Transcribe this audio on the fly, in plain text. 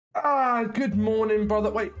Good morning,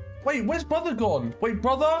 brother. Wait, where's brother gone? Wait,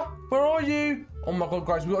 brother, where are you? Oh my god,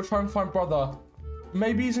 guys, we gotta try and find brother.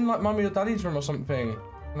 Maybe he's in like mummy or daddy's room or something.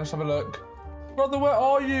 Let's have a look. Brother, where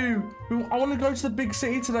are you? I want to go to the big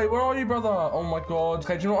city today. Where are you, brother? Oh my god.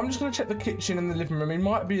 Okay, do you know what? I'm just gonna check the kitchen and the living room. He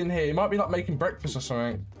might be in here. He might be like making breakfast or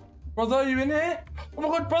something. Brother, are you in here? Oh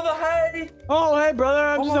my god, brother, hey! Oh, hey, brother,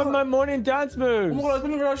 I'm just having my morning dance moves. Oh my god, I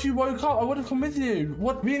didn't realize you woke up. I would have come with you.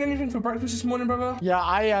 What, you eating anything for breakfast this morning, brother? Yeah,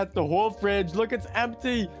 I had the whole fridge. Look, it's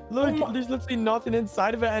empty. Look, there's literally nothing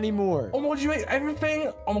inside of it anymore. Oh my god, you ate everything?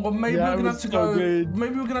 Oh my god, maybe we're gonna have to go.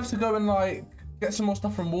 Maybe we're gonna have to go and like get some more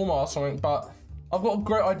stuff from Walmart or something, but I've got a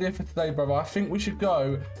great idea for today, brother. I think we should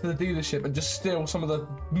go to the dealership and just steal some of the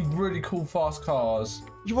really cool fast cars.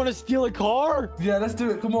 You want to steal a car? Yeah, let's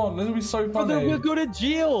do it. Come on, this will be so funny. Brother, we'll go to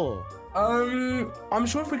jail. I'm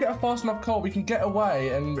sure if we get a fast enough car, we can get away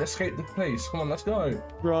and escape the police. Come on, let's go.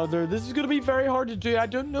 Brother, this is going to be very hard to do. I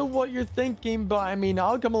don't know what you're thinking, but I mean,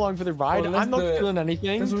 I'll come along for the ride. I'm not stealing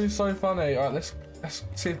anything. This will be so funny. All right, let's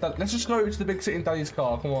see if that. Let's just go to the big city in Daddy's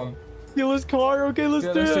car. Come on. Steal his car? Okay, let's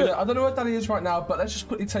do it. I don't know where Daddy is right now, but let's just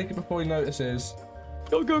quickly take it before he notices.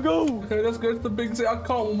 Go, go, go. Okay, let's go to the big city. I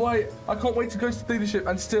can't wait. I can't wait to go to the dealership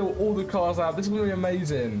and steal all the cars out. This is going to be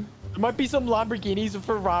amazing. There might be some Lamborghinis or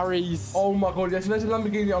Ferraris. Oh my god, yes. If there's a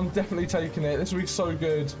Lamborghini, I'm definitely taking it. This will be so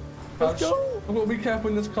good. Let's go. I've got to be careful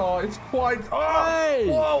in this car. It's quite... Hey!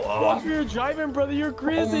 Whoa! Watch where you're driving, brother. You're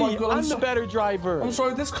crazy. Oh my god, I'm the better driver. I'm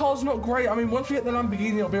sorry, this car's not great. I mean, once we get the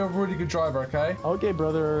Lamborghini, I'll be a really good driver, okay? Okay,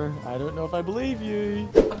 brother. I don't know if I believe you.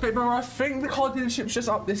 Okay, brother, I think the car dealership's just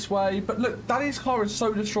up this way. But look, Daddy's car is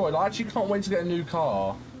so destroyed. I actually can't wait to get a new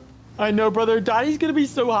car. I know, brother. Daddy's going to be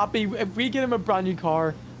so happy if we get him a brand new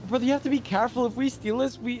car. Brother, you have to be careful. If we steal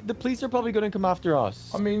this, the police are probably going to come after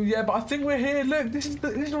us. I mean, yeah, but I think we're here. Look, these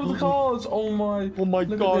are all the cars. Oh my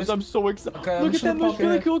gosh, I'm so excited. Okay, look at them, those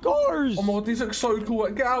really cool cars. Oh my god, these look so cool.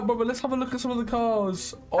 Get out, brother. Let's have a look at some of the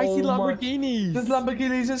cars. I see Lamborghinis. There's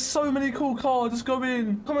Lamborghinis. There's so many cool cars. Let's go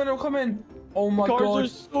in. Come in, come in. Oh my god. Cars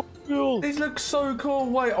are so cool. These look so cool.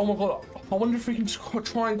 Wait, oh my god. I wonder if we can just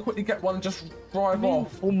try and quickly get one and just drive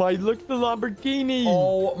off. Oh my, look at the Lamborghini.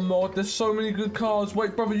 Oh my god, there's so many good cars.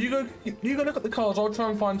 Wait, brother, you go look at the cars. I'll try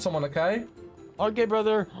and find someone, okay? Okay,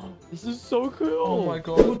 brother. This is so cool. Oh my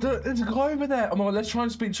god. Oh, there's a guy over there. Oh my god, let's try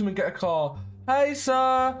and speak to him and get a car. Hey, sir.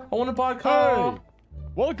 I want to buy a car. Hey,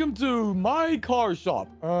 welcome to my car shop.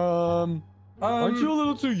 Aren't you a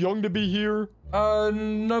little too young to be here?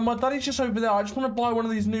 No, my daddy's just over there. I just want to buy one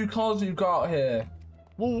of these new cars that you've got out here.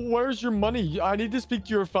 Well, where's your money? I need to speak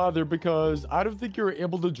to your father because I don't think you're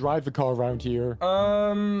able to drive the car around here.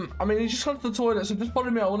 I mean, he's just gone to the toilet, so just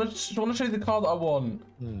follow me. I want to show you the car that I want.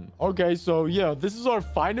 Okay, so yeah, this is our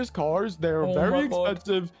finest cars. They're very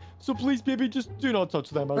expensive. So please, baby, just do not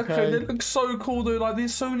touch them, okay? Okay, they look so cool, though. Like,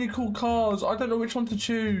 there's so many cool cars. I don't know which one to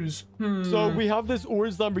choose. So we have this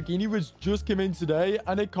orange Lamborghini, which just came in today,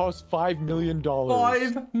 and it costs $5 million.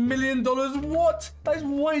 $5 million? What? That's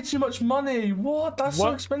way too much money. What? That's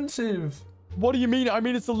so expensive. What do you mean? I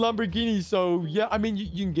mean, it's a Lamborghini, so yeah, I mean,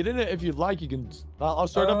 you can get in it if you'd like. You can. I'll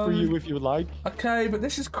start up for you if you would like. Okay, but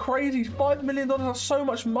this is crazy. $5 million, that's so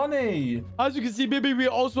much money. As you can see, baby, we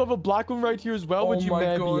also have a black one right here as well, which you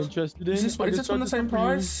may be interested in. Is this one the same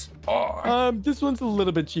price? This one's a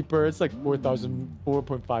little bit cheaper. It's like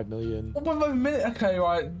 4.5 million. 4.5 million? Okay,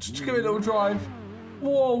 right. Just give it a little drive.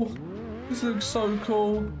 Whoa. This looks so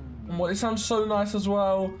cool. Oh, it sounds so nice as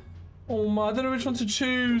well. Oh my, I don't know which one to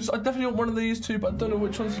choose. I definitely want one of these two, but I don't know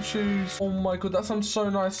which one to choose. Oh my god, that sounds so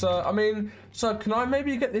nice, sir. I mean, sir, can I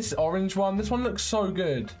maybe get this orange one? This one looks so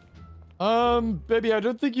good. Baby, I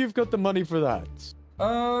don't think you've got the money for that.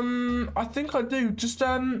 I think I do. Just,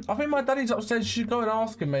 I think my daddy's upstairs. You should go and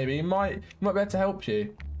ask him, maybe. He might be able to help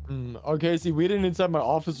you. Okay, is he waiting inside my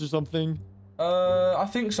office or something? I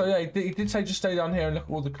think so, yeah. He did say just stay down here and look at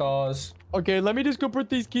all the cars. Okay, let me just go put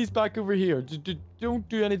these keys back over here. Don't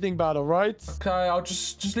do anything bad, all right? Okay, I'll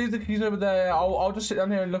just leave the keys over there. I'll just sit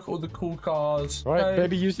down here and look at all the cool cars. All right,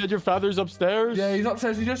 baby, you said your father's upstairs? Yeah, he's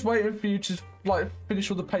upstairs. He's just waiting for you to, like, finish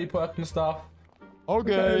all the paperwork and stuff.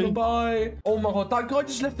 Okay. Bye-bye. Oh my god, that guy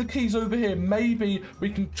just left the keys over here. Maybe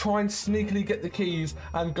we can try and sneakily get the keys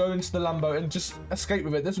and go into the Lambo and just escape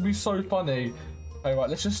with it. This would be so funny. Okay, right,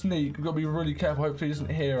 let's just sneak. We've got to be really careful. Hopefully he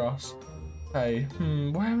doesn't hear us. Okay,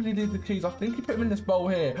 where would he leave the keys? I think he put them in this bowl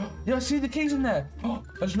here. Yeah, I see the keys in there. Oh,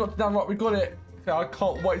 I just knocked it down. Right, we got it. Okay, I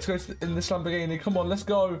can't wait to go in this Lamborghini. Come on, let's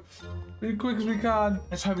go. Be as quick as we can.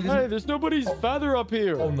 Let's hope he doesn't... Hey, there's nobody's father up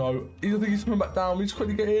here. Oh no, I think he's coming back down. We just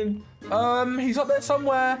quickly get in. He's up there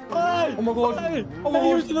somewhere. Hey! Oh my god. Hey! Oh my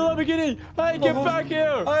god. He's in the Lamborghini. Hey, get back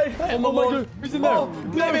here. Hey! Oh my god. He's in there.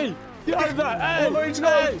 Baby! Get out of that! Hey! Oh, no, he's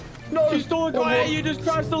not. Hey! No. You stole a car! Hey, you just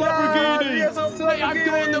crashed the Lamborghini! Yes, I'm the Hey, I'm Lamborghini.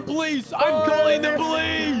 calling the police! I'm calling the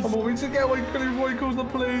police! Come on, we need to get away quickly before he calls the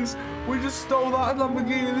police. We just stole that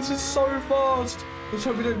Lamborghini. This is so fast. Let's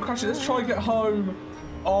hope we don't crash it. Let's try and get home.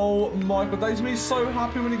 Oh my god, Dave's me so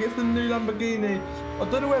happy when he gets the new Lamborghini. I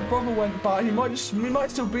don't know where brother went, but he might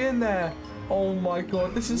still be in there. Oh my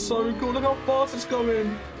god, this is so cool. Look how fast it's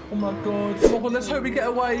going. Oh my god. Oh my god, let's hope we get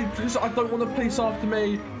away because I don't want the police after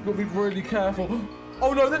me. We've got to be really careful.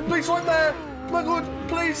 Oh no, there's police right there. Oh my god,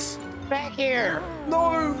 police. Back here.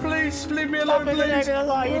 No, please, leave me alone, please. You don't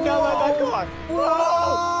let that car.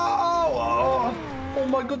 Whoa. Oh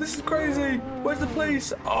my god, this is crazy. Where's the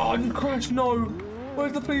police? Oh, you crashed. No.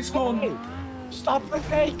 Where's the police gone? Hey, stop the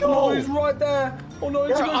vehicle. No, he's right there. Oh no,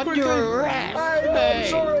 it's You're going quickly. under arrest. Hey,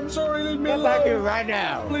 no, I'm sorry, leave me Get back here alone. right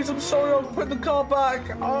now. Please, I'm sorry, I'll put the car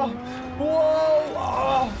back. Oh,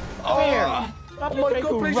 whoa. Come here. Oh my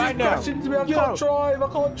god, please right just now. crash into me. I can't drive.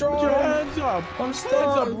 I can't Put your drive. hands up! I'm Hands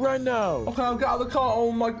stuck. up right now! Okay, I'll get out of the car.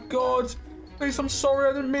 Oh my god. Please, I'm sorry,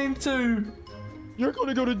 I didn't mean to. You're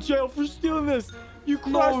gonna go to jail for stealing this! You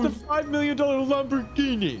crashed No. a $5 million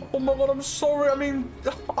Lamborghini! Oh my god, I'm sorry. I mean,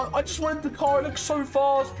 I just wanted the car. It looks so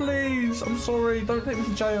fast, please. I'm sorry. Don't take me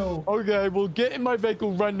to jail. Okay, well get in my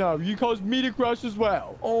vehicle right now. You caused me to crash as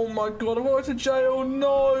well. Oh my god, I want to jail.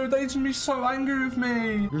 No, they're gonna be so angry with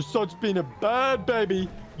me. You're such being a bad baby.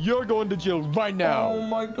 You're going to jail right now. Oh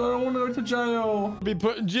my god, I want to go to jail. Be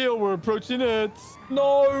put in jail. We're approaching it.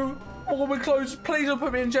 No. Oh, we're close. Please don't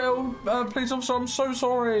put me in jail. Please, officer, I'm so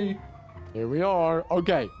sorry. Here we are.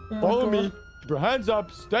 Okay, Oh my follow God. me. Keep your hands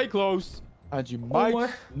up. Stay close. And you might my-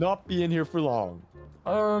 not be in here for long.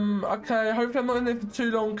 Okay, hopefully I'm not in there for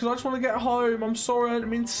too long because I just want to get home. I'm sorry, I didn't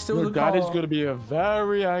mean to steal Your the car. dad is going to be a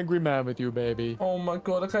very angry man with you, baby. Oh my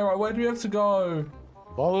god, okay, right, where do we have to go?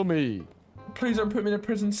 Follow me. Please don't put me in a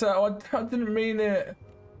prison cell. I didn't mean it.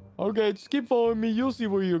 Okay, just keep following me. You'll see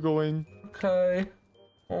where you're going. Okay.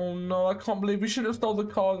 Oh no, I can't believe we should have stole the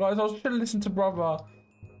car, guys. I should have listened to brother.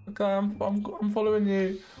 Okay, I'm following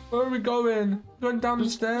you. Where are we going? Going down the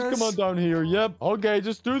stairs? Just come on down here. Yep. Okay,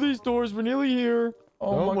 just through these doors. We're nearly here.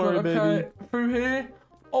 Oh Don't my worry, god, okay. baby. Through here?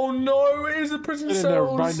 Oh no, it is the prison Get in there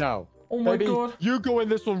cells. right now. Oh my baby, god. you go in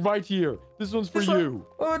this one right here. This one's for This you.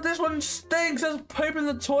 Oh, this one stinks. There's poop in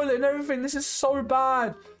the toilet and everything. This is so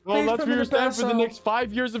bad. Well, Please that's put where me in you're a better staying for the cell. next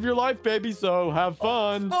 5 years of your life, baby. So have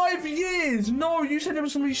fun. 5 years? No, you said it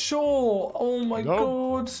was gonna be short. Oh my Nope.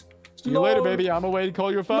 god. See you later, baby. I'm away to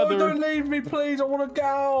call your father. No, don't leave me, please. I want to get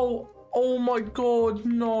out. Oh my god,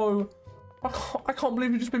 no. I can't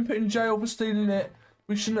believe you've just been put in jail for stealing it.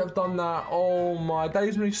 We shouldn't have done that. Oh my,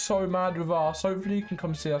 Dave's gonna be so mad with us. Hopefully you can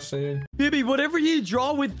come see us soon. Baby, whatever you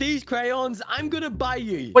draw with these crayons, I'm gonna buy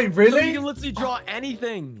you. Wait, really? So you can literally draw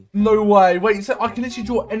anything. No way. Wait, so I can literally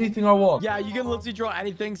draw anything I want? Yeah, you can literally draw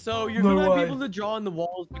anything. So you're No gonna way. be able to draw on the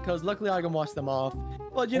walls because luckily I can wash them off.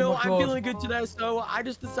 But you Oh know, my I'm God. feeling good today, so I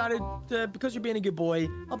just decided to, because you're being a good boy,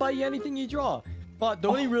 I'll buy you anything you draw. But the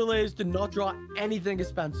only rule is to not draw anything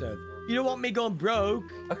expensive. You don't want me going broke.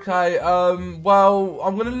 Okay, well,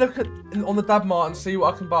 I'm gonna look on the Dad Mart and see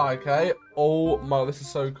what I can buy, okay? Oh my, this is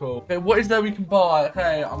so cool. Okay, what is there we can buy?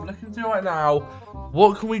 Okay, I'm looking through right now.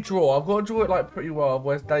 What can we draw? I've got to draw it like pretty well,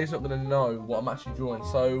 otherwise Dave's not gonna know what I'm actually drawing.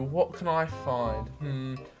 So what can I find?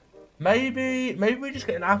 Maybe we just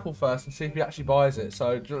get an apple first and see if he actually buys it.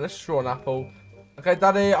 So let's draw an apple. Okay,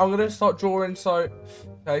 Daddy, I'm gonna start drawing. So,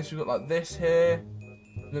 okay, so we've got like this here.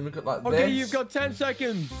 And then we've got like this. Okay, you've got 10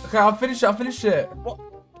 seconds. Okay, I'll finish it. What?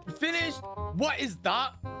 Finished? What is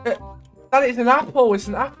that? Daddy, it's an apple. It's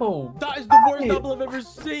an apple. That is the worst Hey. apple I've ever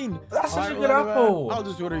seen. That's such a Alright, good well, apple. I'll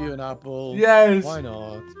just order you an apple. Yes. Why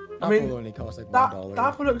not? I mean, Apple only costs like That $1.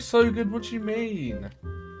 apple looks so good. What do you mean?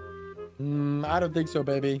 I don't think so,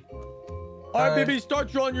 baby. All right, Okay. baby, start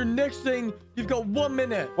drawing your next thing. You've got 1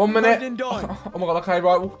 minute. 1 minute. Countdown done. Oh my god. Okay,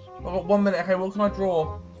 right. Well, I've got 1 minute. Okay, what can I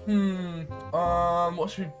draw? What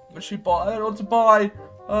should we buy? I don't know what to buy.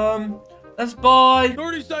 Let's buy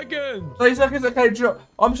 30 seconds. 30 seconds. Okay,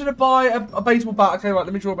 I'm just gonna buy a baseball bat. Okay, right.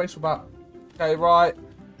 Let me draw a baseball bat. Okay, right.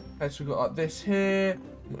 Okay, so we've got like this here.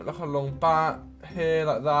 We've got like a long bat here,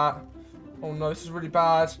 like that. Oh no, this is really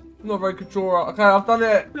bad. I'm not a very good drawer. Okay, I've done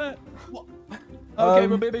it. Okay,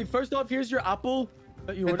 well, baby, first off, here's your apple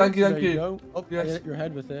that you ordered. thank you, So thank there you. go. Oh, Yes. I hit your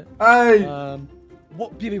head with it. Hey.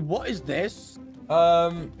 What, baby? What is this?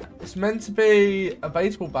 It's meant to be a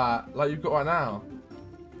baseball bat, like you've got right now.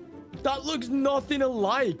 That looks nothing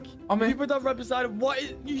alike. I mean- you put that right beside it. What?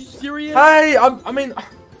 Is, you serious? Hey, I'm a baby.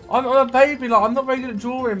 Like I'm not very good at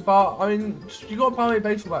drawing, but I mean, you got to buy me a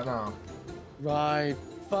baseball bat now. Right.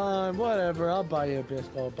 Fine. Whatever. I'll buy you a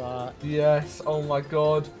baseball bat. Yes. Oh my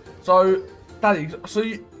god. So, Daddy,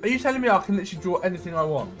 are you telling me I can literally draw anything I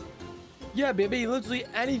want? Yeah, baby, literally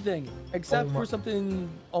anything except Oh my- for something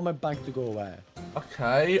on my bank to go away.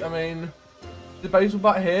 Okay, I mean, the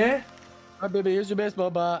baseball bat here. All right, baby, here's your baseball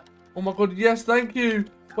bat. Oh my god, yes, thank you.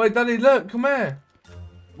 Wait, Daddy, look, come here.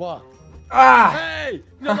 What? Ah! Hey!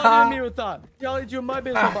 You're not hitting me with that. Y'all need you my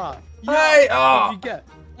baseball bat. Yeah, Hey! that's Oh! what you get.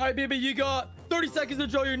 All right, baby, you got 30 seconds to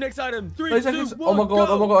draw your next item. 3, 30 2, seconds. 1, Oh my god,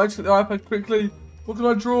 go. oh my god, I just get the iPad quickly. What can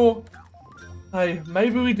I draw? Hey,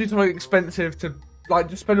 maybe we do something expensive to, like,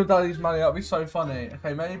 just spend all Daddy's money. That'd be so funny.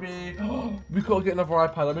 Okay, maybe we've got to get another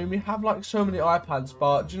iPad. I mean, we have, like, so many iPads,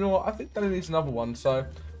 but do you know what? I think Daddy needs another one, so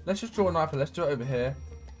let's just draw an iPad. Let's do it over here.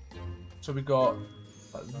 So we got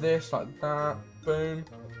like this, like that, boom.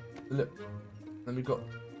 Look, then we got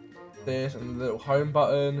this and the little home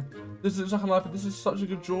button. This looks like an iPad. This is such a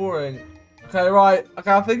good drawing. Okay, right.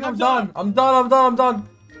 Okay, I think I'm done. I'm done.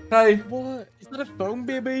 Okay. What? Is that a phone,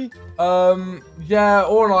 baby? Yeah,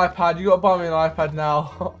 or an iPad. You gotta buy me an iPad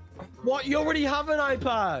now. What? You already have an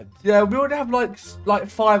iPad? Yeah, we already have like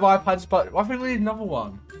 5 iPads, but I think we need another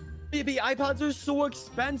one. Baby, iPads are so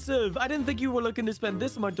expensive. I didn't think you were looking to spend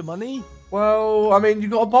this amount of money. Well, I mean, you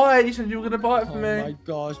gotta buy it. You said you were gonna buy it for me. Oh my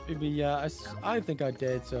gosh, baby, yeah, I think I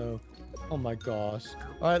did, so. Oh my gosh.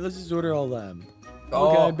 All right, let's just order all them.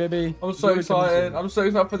 Oh, Okay, baby. I'm so excited. I'm so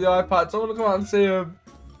excited for the iPads. I want to come out and see them.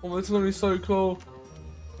 Oh, this is going to be so cool.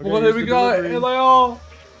 Okay, Oh, here here's we the go. delivery. Here they are.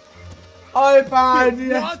 iPad. Wait,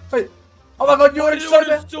 Yes. what? Wait. Oh my god, you ordered so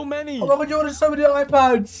many. so many. Oh my god, you ordered so many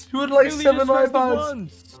iPads. You ordered like Really 7 just pressed the iPads.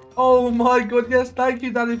 once. Oh my god, yes. Thank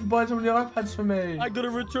you, Daddy, for buying so many iPads for me. I gotta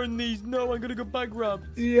return these. No, I'm gonna go bankrupt.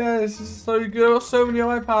 Yes, this is so good. I got so many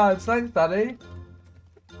iPads. Thanks, Daddy.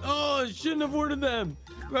 Oh, I shouldn't have ordered them.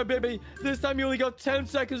 Right, baby. This time you only got 10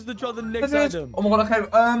 seconds to draw the next This is- item. Oh my god, okay.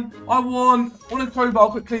 I want a crowbar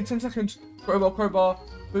quickly. 10 seconds. Crowbar.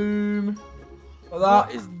 Boom. Like that.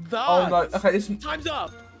 What is that? Oh no. Okay, Time's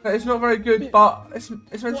up. it's not very good, but it's meant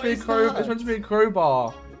to What be a is crowbar. that? It's meant to be a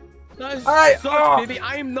crowbar. That is Hey, sucks, ah! baby.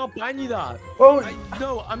 I am not buying you that. Well,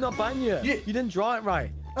 No, I'm not buying you. You- You didn't draw it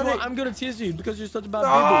right. So Daddy- I'm gonna tease you because you're such a bad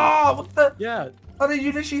what the? baby. Yeah. Daddy,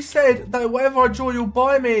 you literally said that whatever I draw, you'll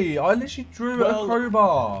buy me. I literally drew Well, a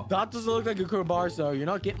crowbar. That doesn't look like a crowbar, so you're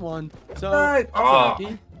not getting one. So Hey, that's ah!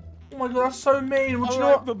 lucky. Oh my god, that's so mean. Would you know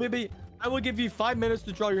Alright, what? but baby, I will give you 5 minutes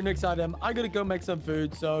to draw your next item. I gotta go make some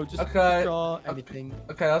food, so just Okay. draw anything.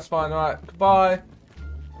 Okay, that's fine. All right, goodbye.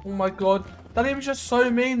 Oh my god, Daddy was just so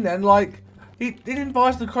mean. Then, like, he didn't buy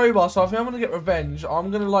us the crowbar, so I think I'm gonna get revenge.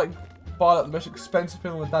 I'm gonna like buy like the most expensive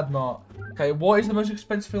thing on the Dad Mart. Okay, what is the most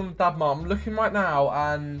expensive thing on the Dad Mart? I'm looking right now,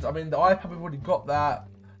 and I mean the iPad, we've already got that.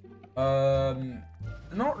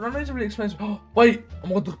 None of these are really expensive. Oh, wait, oh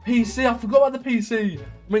my god, the PC. I forgot about the PC.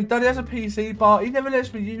 I mean, Daddy has a PC, but he never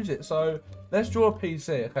lets me use it. So let's draw a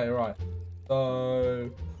PC. Okay, right. So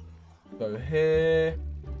go here.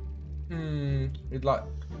 We'd like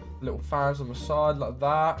little fans on the side like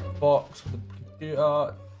that. Box for the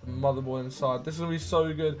computer. Motherboard inside. This is gonna be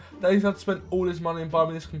so good. Daddy's had to spend all his money and buy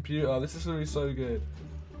me this computer. This is gonna be so good.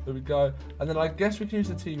 There we go. And then I guess we can use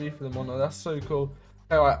the TV for the monitor. That's so cool.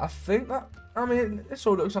 Alright, I think that, I mean, this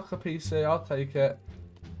all looks like a PC. I'll take it.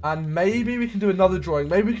 And maybe we can do another drawing.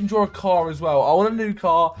 Maybe we can draw a car as well. I want a new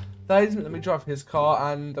car. Daddy doesn't let me drive his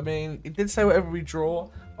car. And I mean, he did say whatever we draw,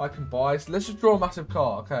 I can buy. So let's just draw a massive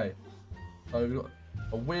car. Okay. So we've got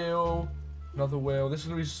a wheel. Another wheel. This is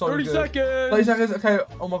going to be so 30 good. seconds. 30 seconds. Okay.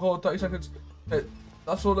 Oh my god. 30 seconds. Okay.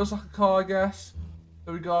 That's all. Looks like a car, I guess.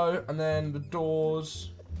 There we go. And then the doors.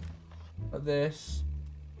 Like this.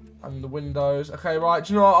 And the windows. Okay, right.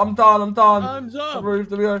 Do you know what? I'm done. Time's up. The roof.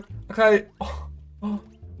 There we go. Okay.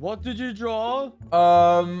 What did you draw?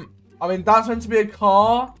 I mean, that's meant to be a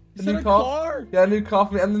car. Is that new a car? Yeah, a new car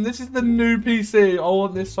for me. And then this is the new PC. I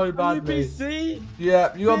want this so New badly. PC?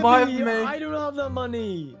 Yeah, you gotta buy it Baby, for me. I don't have that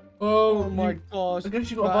money. Oh, Oh my gosh. I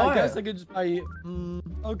guess you gotta Right, buy I guess it. I could just buy it.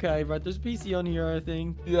 Okay, right. There's a PC on here, I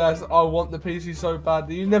think. Yes, I want the PC so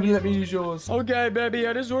badly. You never let me use yours. Okay, baby.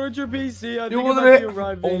 I just ordered your PC. I You think it ordered might be it?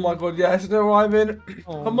 arriving. Oh my god, yes, it's arriving.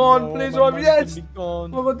 Oh, Come on, no, please my arrive. money's Yes. gonna be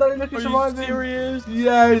gone. Oh my god, Daddy, look, it's Are you arriving. serious?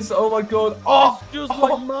 Yes, oh my god. Oh, It's just oh.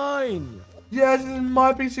 like mine. Yes, this is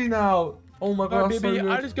my PC now. Oh my god, Alright, that's baby. so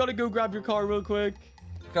good. I just gotta go grab your car real quick.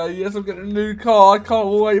 Okay, yes, I'm getting a new car. I can't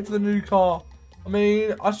wait for the new car. I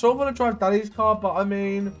mean, I sort of want to drive Daddy's car, but I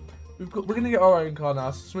mean, we're gonna get our own car now,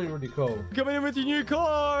 so it's gonna be really cool. Coming in with your new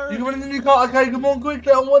car. You coming in the new car? Okay, come on,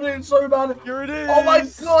 quickly. I want it so bad. Here it is. Oh my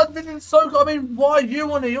god, this is so good. I mean, why are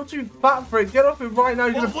you on it? You're too fat for it. Get off it right now.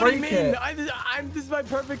 You're gonna What do you break mean? it. This is my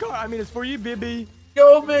perfect car. I mean, it's for you, baby. Get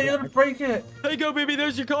off it. You're gonna break it. There you go, baby.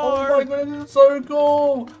 There's your Oh car. my god, this is so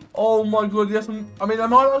cool. Oh my god, yes. I mean,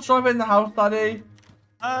 am I not driving in the house, Daddy?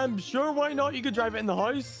 Sure, why not? You could drive it in the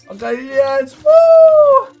house. Okay, yes.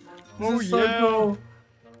 Woo! This is so yeah. cool.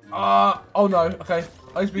 Oh no. Okay,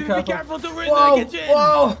 I need to be careful. Be careful, don't ruin Whoa, the kitchen.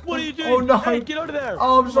 whoa. What are you doing? Oh no. Hey, get out of there.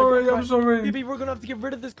 Oh, I'm my sorry. God, I'm sorry. Maybe we're gonna have to get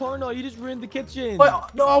rid of this car now. You just ruined the kitchen. Wait,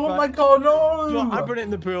 no, I want my car. No. No, I put it in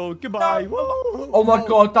the pool. Goodbye. No. Whoa. Oh my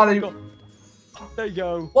god, Daddy. There you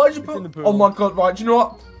go. Why did you It's in the put? pool. Oh my god, right. Do you know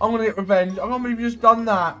what? I'm gonna get revenge. I can't believe you just done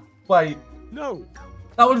that. Wait, No.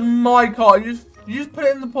 that was my car. You just put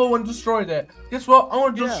it in the pool and destroyed it. Guess what?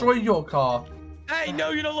 I'm gonna destroy your car. Hey, no,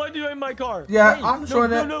 you're not allowed to do it in my car. Yeah, hey, I'm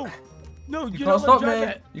destroying it. No, You you're can't not allowed stop to drive me.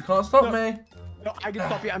 it. You can't stop No. me. No, I can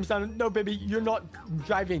stop you. I'm standing. No, baby, you're not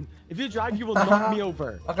driving. If you drive, you will knock me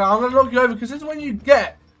over. Okay, I'm gonna knock you over because this is what you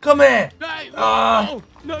get. Come here. Hey, Ah.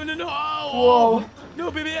 no. Whoa. No,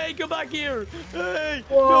 baby, hey, come back here. Hey.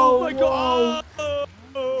 Whoa, No, my God.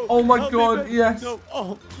 Oh my Help me, god, baby. yes. No,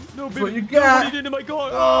 no, baby. what you No, get. what are you doing to my car?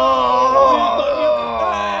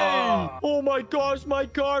 Hey. Oh my gosh, my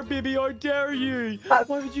car, baby. How dare you? Why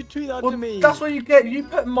would you do that Well, to me? that's what you get. You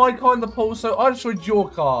put my car in the pool, so I destroyed your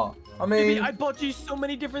car. I mean, Baby, I bought you so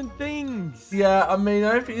many different things. yeah, I mean,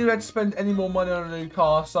 I don't think you had to spend any more money on a new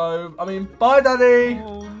car, so, I mean, bye, Daddy.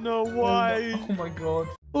 Oh, no, why? Oh my god.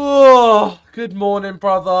 Oh, good morning,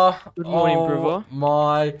 brother. Good morning, brother.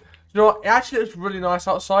 My. You know what? It actually looks really nice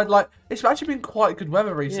outside. Like, it's actually been quite good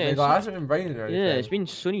weather recently. Yeah, Like, it hasn't been raining or anything. Yeah, it's been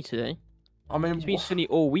sunny today. I mean, It's been sunny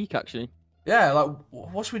all week, actually. yeah, like,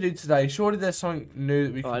 what should we do today? Surely there's something new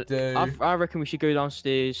that we could do. I reckon we should go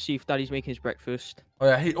downstairs, see if Daddy's making his breakfast. Oh,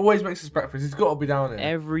 yeah, he always makes his breakfast. He's got to be down here.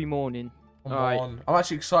 Every morning. Come Alright. on. I'm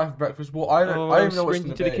actually excited for breakfast. Well, I don't even know what's sprinting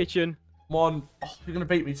going to the kitchen. Come on. Oh, you're going to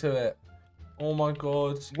beat me to it. Oh, my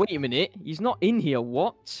God. Wait a minute. He's not in here.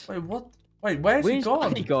 What? Wait, what? Wait, where's he Where's gone?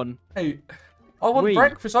 Daddy gone? Hey, I want Wait.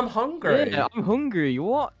 breakfast. I'm hungry. Yeah, I'm hungry.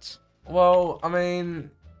 What? Well, I mean,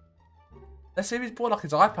 let's see if he's brought like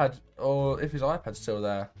his iPad or if his iPad's still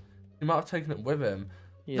there. He might have taken it with him.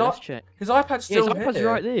 Yeah, let's check. His iPad's Yeah, his still iPad's here.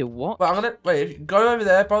 right there. What? Wait, I'm gonna wait. Go over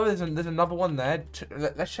there, brother. There's another one there.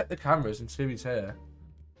 Let's check the cameras and see if he's here.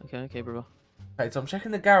 Okay, brother. Okay, so I'm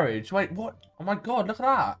checking the garage. Wait, what? Oh my God, look at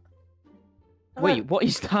that. Look Wait, at what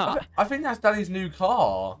is that. that? I think that's Daddy's new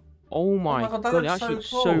car. Oh my God, god, that it looks actually so looks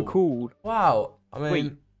so cool. cool. Wow. I mean,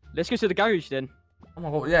 Wait, let's go to the garage then. oh my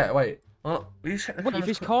God. Yeah. Wait. Will you check the Wait, if cameras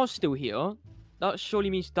his quick? car's still here, that surely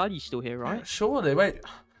means Daddy's still here, right? Surely. Wait.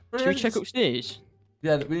 Should we check upstairs?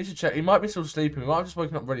 Yeah, we need to check. He might be still sleeping. He might have just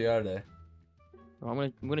woken up really early.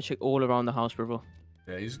 Right, I'm gonna check all around the house, brother.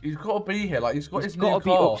 Yeah, he's got to be here. Like, he's got He's his new gotta be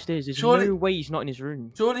car. upstairs. There's Surely- no way he's not in his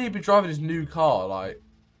room. Surely he'd be driving his new car. Like,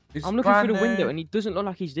 it's I'm looking brand through the window new. and he doesn't look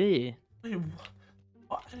like he's there. Wait,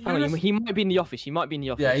 what? Hang on, he might be in the office. He might be in the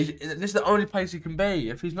office. Yeah, this is the only place he can be.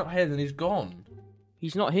 If he's not here, then he's gone.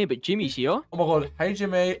 He's not here, but Jimmy's here. Oh my God! Hey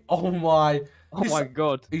Jimmy! Oh my! Oh my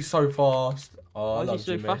god. He's so fast. Oh, I Why is he love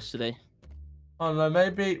so Jimmy. fast today? I don't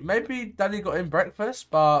know. Maybe Daddy got him breakfast,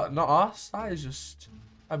 but not us. That'd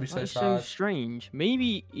be so That is so sad. strange.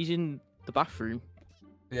 Maybe he's in the bathroom.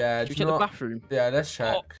 Yeah, Should we do you check the know what? bathroom? Yeah, let's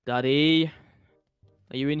check. Oh, Daddy,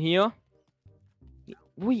 are you in here?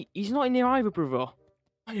 Wait, he's not in there either, brother.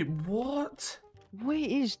 Wait, what? Where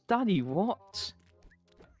is Daddy? What?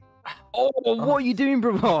 Oh, what are you doing,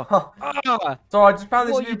 brother? Ah! So I just found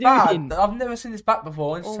this What are new you bat. doing? I've never seen this bat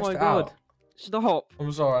before. Let's Oh test my it god. out. Stop.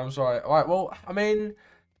 I'm sorry. Alright, well, I mean,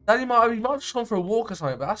 Daddy he might have just gone for a walk or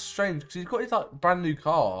something, but that's strange because he's got his like brand new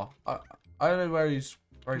car. I don't know where he's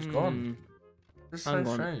gone. This is Hang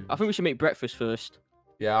so on. strange. I think we should make breakfast first.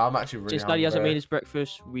 Yeah, I'm actually really Since Daddy hasn't hungry. made his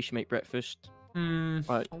breakfast, we should make breakfast.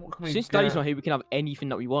 Right. What can we Since Daddy's get? not here, we can have anything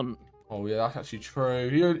that we want. Oh yeah, that's actually true.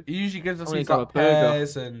 He usually gives us I wanna things grab like a burger.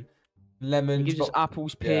 pears and lemons. He gives us but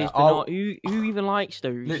apples, pears, I'll- bananas. Who even likes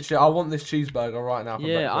those? literally, I want this cheeseburger right now for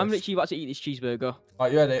Yeah, I'm breakfast. literally about to eat this cheeseburger.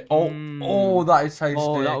 Right, you ready? Oh, Mm. that is tasty.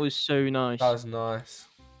 Oh, that was so nice. That was nice.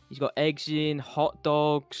 He's got eggs in, hot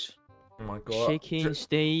dogs, Oh my god. chicken,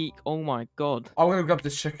 steak. Oh my god. I'm gonna grab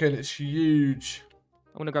this chicken. It's huge.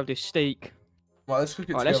 I'm gonna grab this steak. Right, let's cook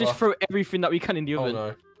it Alright, together. let's just throw everything that we can in the Oh oven.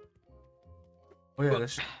 no. Oh yeah,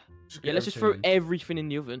 let's Yeah, let's just throw everything in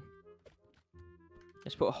the oven.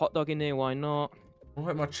 Let's put a hot dog in there, why not? I'll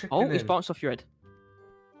put my chicken Oh, in. it's bounced off your head.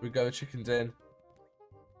 We go, the chicken's in.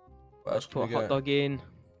 What else can Put we a hot get? dog in.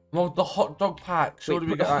 Oh, the hot dog pack. Surely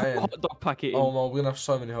we put get the that in. hot dog packet in. Oh no, we're gonna have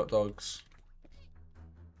so many hot dogs.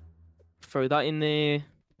 Throw that in there.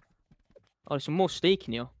 Oh, there's some more steak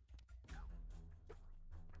in here.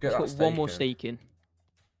 Get Let's that put one more in. steak in.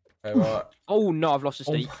 Okay, right. Oh no, I've lost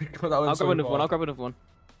the Oh steak. my god, that went I'll so grab another one. far. I'll grab another one.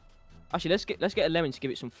 Actually, let's get a lemon to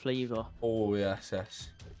give it some flavour. Oh yes, yes.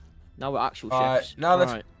 Now we're actual Alright, chefs. now let's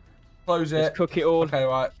Alright. Close it. Let's cook it all. Okay,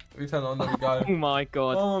 right. We turn it on. There we go. Oh my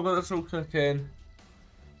god. Oh my god, it's all cooking.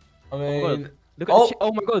 I Oh, mean, look at the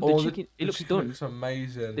oh my god, the chicken. It the looks chicken done. looks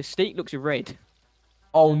amazing. The steak looks red.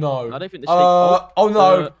 Oh no. I don't think the steak. Oh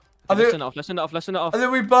no. Let's turn it off. Let's turn it off. Let's turn it off. I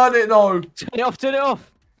think we burned it. No. Turn it off. Turn it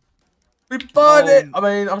off. We burned it. I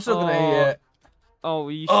mean, I'm still gonna eat it. Oh,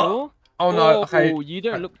 are you sure? Oh no. Okay. Oh, you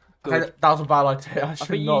don't look good. Okay, that was a bad idea. I I should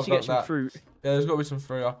think you not need to have get done some that. fruit. Yeah, there's got to be some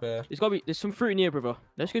fruit up here. There's some fruit in here, brother.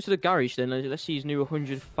 Let's go to the garage then. Let's see his new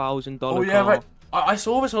 $100,000 Oh yeah, car. right. I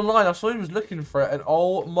saw this online. I saw he was looking for it, and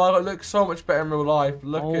oh my god, it looks so much better in real life.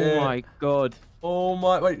 Look at it. Oh my god. Oh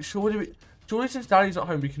my. Wait, surely since Daddy's not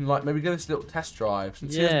home, we can like maybe get this little test drive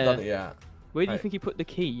since he hasn't done it yet. Where do you think he put the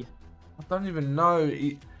key? I don't even know.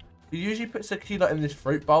 He usually puts the key like in this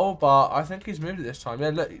fruit bowl, but I think he's moved it this time. Yeah,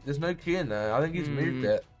 look, there's no key in there. I think he's moved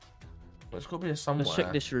it. Well, it's got to be here somewhere. Let's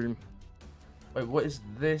check this room. Wait, what is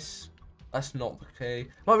this? That's not the key.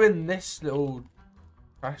 Might be in this little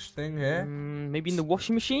trash thing here. Maybe in the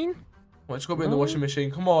washing machine? Well, it's got to be in the washing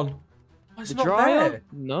machine. Come on. Oh, it's The not dryer? there.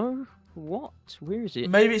 No. What? Where is it?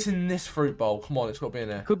 Maybe it's in this fruit bowl. Come on, it's got to be in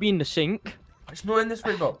there. Could be in the sink. It's not in this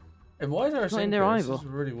fruit bowl. Hey, why is there a It's not sink in there here? either. This is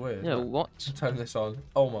really weird. Yeah, what? Turn this on.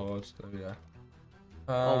 Oh my god. There we go.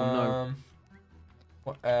 Oh no.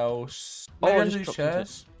 What else? Oh, Maybe I under just these dropped into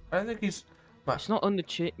chairs. I don't think he's. It's not on the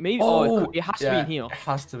chair. Maybe. Oh, it has to be in here. It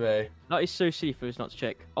has to be. That is so silly for us not to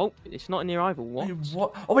check. Oh, it's not in here either. What? Wait,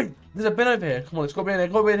 what? Oh wait, there's a bin over here. Come on, it's got to be in here.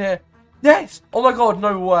 Got to be in here. Yes! Oh my god,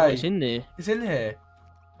 no way. Oh, it's in there. It's in here.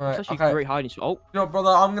 Right, It's actually okay. great hiding spot. Oh, You know, brother,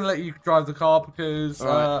 I'm gonna let you drive the car because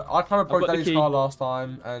Alright. I kind of broke got the Daddy's key. car last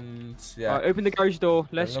time, and yeah. alright, open the garage door.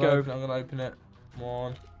 Let's go. I'm gonna open it. Come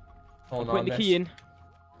on. Oh I'm no, putting the key in.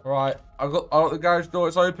 Right, I got the garage door.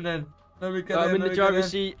 It's opening. Let me get in. I'm in let the me get driver's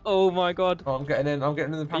in. seat. Oh my god. Oh, I'm getting in. I'm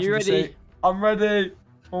getting in the Are you passenger ready? seat. I'm ready.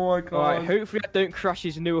 Oh my god. Alright, hopefully I don't crash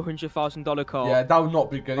his new $100,000 car. Yeah, that would not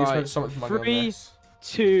be good. He Alright, spent so much money on 3, this.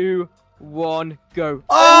 2, 1, go.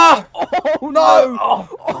 Ah! Oh No! no!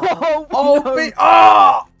 Oh! Oh, no!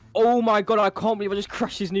 Ah! Oh my god, I can't believe I just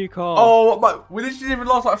crashed his new car. Oh my! We literally didn't even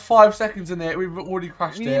last like 5 seconds in it. We've already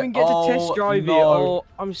crashed we it. didn't even get to test drive no. it. Oh,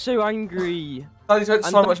 I'm so angry. Daddy spent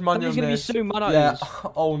so much money Daddy's on gonna this. be so mad at Yeah. us.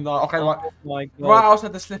 Oh no. Okay, right. Oh my god. Right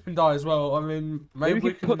outside the slip and die as well. I mean, maybe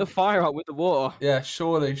we could put the fire out with the water. Yeah,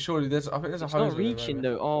 surely. There's. I think there's a It's hose. not in there, reaching maybe.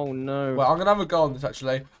 though. Oh no. Well, I'm gonna have a go on this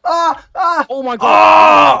actually. Ah! Ah! Oh my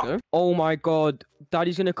Ah! god. Oh my god.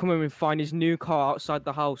 Daddy's gonna come home and find his new car outside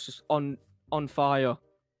the house just on fire.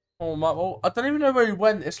 Oh my! Well, I don't even know where he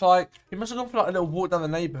went. It's like he must have gone for like a little walk down the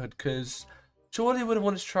neighborhood because surely he would have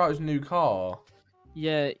wanted to try out his new car.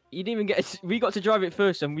 Yeah, he didn't even get. We got to drive it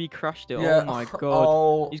first and we crashed it. Yeah. Oh my god.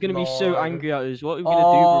 Oh, He's gonna be so no. angry at us. What are we gonna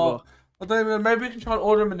do, brother? I don't even know. Maybe we can try and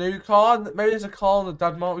order him a new car. Maybe there's a car on the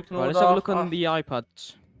Dad Mart we can Right, order. let's have a look on the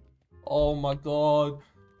iPads. Oh my god.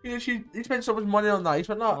 He spent so much money on that. He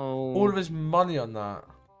spent like Oh. all of his money on that.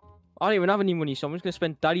 I don't even have any money, so I'm just gonna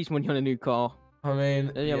spend Daddy's money on a new car. I mean,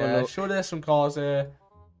 Let me have a yeah, look. sure there's some cars here.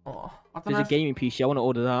 Oh, I don't know. There's a gaming PC. I want to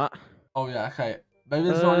order that. Oh yeah, okay. Maybe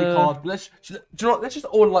there's not any cars, but do you know what? Let's just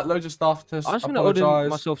order like loads of stuff to I'm just gonna order apologise.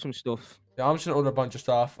 myself some stuff. Yeah, I'm just gonna order a bunch of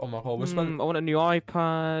stuff. Oh my god, we're spending. I want a new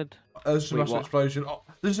iPad. There's a Wait, massive what? explosion. Oh,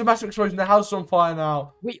 there's a massive explosion. The house is on fire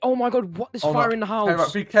now. Wait, oh my god, what? There's Oh, fire no. in the house. Hey,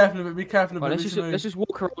 right, be careful of it. Be careful of it. Right, We need to move. let's just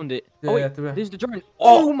walk around it. Yeah, oh, wait, yeah, do it. there's the drone.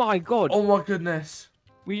 Oh! Oh my god. Oh my goodness.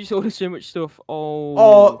 We just ordered so much stuff. Oh.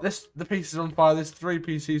 Oh, the piece is on fire. There's 3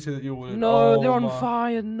 PCs here that you ordered. No, oh, they're on my.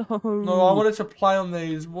 fire. No. No, I wanted to play on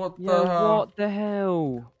these. What the Yeah, hell? what the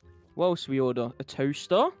hell? What else we order? A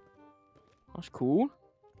toaster? That's cool.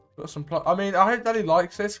 Got some I mean, I hope Daddy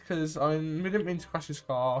likes this because I mean, we didn't mean to crash his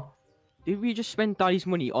car. Did we just spend Daddy's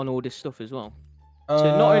money on all this stuff as well?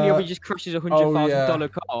 So not only have we just crashed his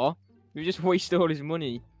 $100,000 car, we just wasted all his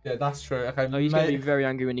money. Yeah, that's true. Okay, Oh, he's gonna be very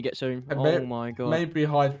angry when he gets home. Oh my god. Maybe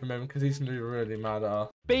hide from him because he's gonna be really mad at us.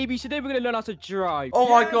 Baby, today we're gonna learn how to drive. Oh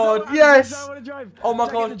my god, I yes! want to drive. Oh my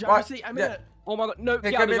Can I get in god, the right, driver's seat? I'm yeah. in it. Oh my god, no,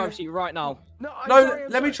 Hey, get out of the come in. driver's seat right now. No, I'm No, sorry, I'm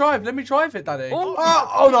let me sorry. drive it, Daddy. Oh,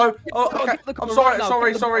 Oh no, oh, Oh, okay. get the car I'm sorry, right now,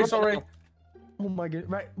 sorry, get the sorry, car sorry. right Oh my god,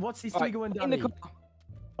 right, what's these Right, three going down? in the car.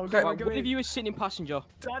 Okay, Okay, we're Right, going one of you is sitting in passenger.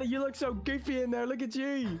 Daddy, you look so goofy in there. Look at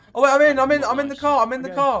you. Oh wait, I'm in the car. I'm in the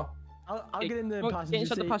Okay. car. I'll get in the Well, passenger get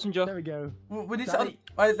inside the seat. passenger. There we go. We need Daddy, to.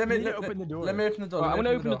 Wait, let me you need to open the door. Let me open the door. Right, I'm let me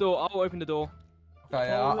gonna open the door. I'll open the door. Okay,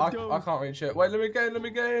 yeah, Oh, let's go. I can't reach it. Wait, let me get in. Let me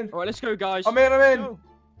get in. Alright, let's go, guys. I'm in. Go.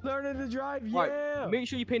 Learning to drive, Right, yeah. make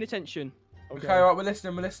sure you're paying attention. Okay, right, we're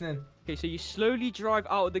listening. Okay, so you slowly drive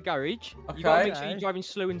out of the garage. You gotta make sure Okay. you're driving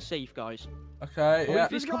slow and safe, guys. Okay, Wait yeah.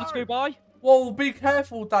 for this car to Let's go by. Whoa, be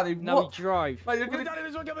careful, Daddy. Now What? we drive. Mate, you're Oh, gonna. Daddy,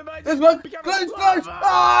 there's one coming by. There's one. Be careful. Close.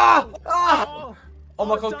 Ah! Ah! Oh. Oh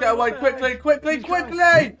my God, Daddy, get away what the quickly, heck? quickly, Jesus Christ.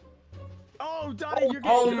 quickly! Oh, Daddy, you're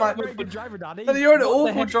Oh getting my- a very good driver, Daddy. Daddy, you're an What the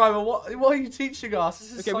awful heck? driver. What are you teaching us?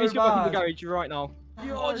 This is Okay, so we need to go back in the bad. garage right now.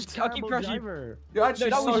 You Oh, are a just- I'll keep terrible crashing. driver. You're No, actually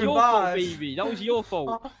that was so your bad. fault, baby. That was your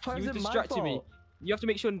fault. How You is were it my distracting me. fault? You have to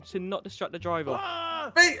make sure to not distract the driver.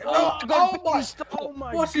 Ah! Mate, Oh, no, God, oh my! stop. Oh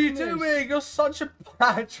my What are you goodness. doing? You're such a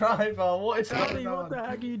bad driver. What is Daddy, going what the on?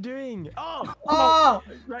 heck are you doing? Oh! Ah!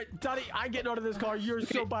 Right, Daddy, I'm getting out of this car. You're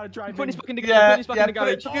so bad at driving. Put this back in the Yeah, put this back yeah, in the put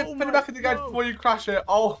garage. it back in the garage no. before you crash it.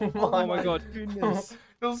 Oh Oh my God. Goodness.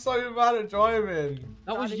 You're so bad at driving.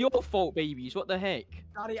 That was Daddy. your fault, babies. What the heck?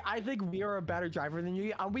 Daddy, I think we are a better driver than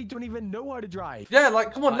you, and we don't even know how to drive. Yeah,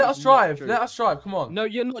 like, come on, That let is us not drive. true. Let us drive, come on. No,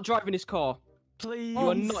 you're not driving this car. Please. You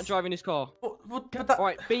are not driving this car. But that, All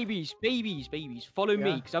right, babies, follow me,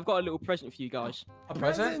 Yeah. because I've got a little present for you guys. a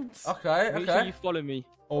present? Present. Okay, Make sure okay. you follow me.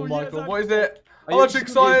 Oh Oh, my yes, God, I- what is it? Are I'm you actually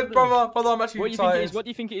excited, brother. Brother, I'm actually What do you think it excited. is? What do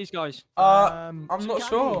you think it is, guys? I'm some not candy.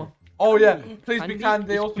 sure. Oh yeah, please be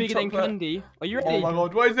candy It's or some bigger than chocolate. candy. Are you ready? Oh my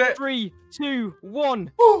God, what is it? 3, 2,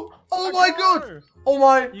 1. Oh, oh my God. Car. Oh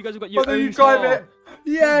my. You guys have got your Brother, own you drive car. it.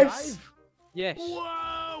 Yes. Drive? Yes. Whoa!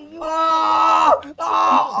 Whoa! Ah!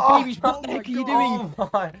 Ah! Babies, what the Oh heck are my you God. doing? Oh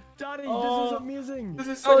my. Daddy, Oh. this is amazing. This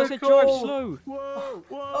is Guys, I so said cool. drive slow. Whoa!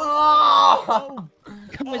 Whoa! Ah! Oh,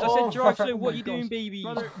 Guys, I Oh said drive my slow. What are you gosh. doing, babies?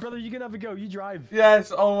 brother, you can have a go. You drive.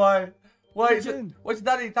 Yes, oh my. Wait, Again.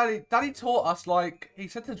 Daddy taught us, like, he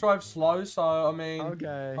said to drive slow, so, I mean,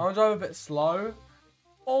 Okay. I'm gonna drive a bit slow.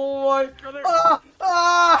 Oh my. Brother. Ah! Whoa,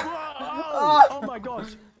 Ah! oh my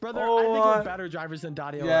gosh. Brother, Oh I think my. we're better drivers than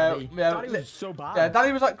Daddy Yeah, already. yeah, Daddy was so bad. Yeah,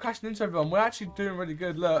 Daddy was like crashing into everyone. We're actually doing really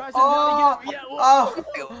good. Look. Guys, Oh! Daddy, get- yeah, Oh!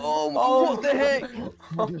 Oh, Oh, what the heck? Oh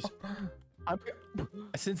my gosh.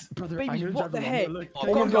 Since brother, I'm Babies, gonna what drive the along. heck? Look, Oh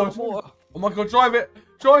my look, God. look. Oh my God, drive it!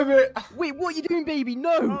 Drive it! Wait, what are you doing, baby?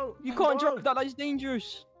 No! Whoa, You can't whoa. drive that. That's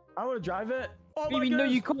dangerous. I want to drive it. Oh my Baby, no,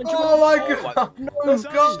 goodness. you can't drive Oh my Oh God! No, Let's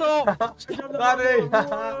go! Stop! Drive the Daddy!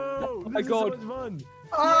 Whoa, my this is God. so much fun.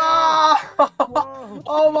 Ah! Whoa.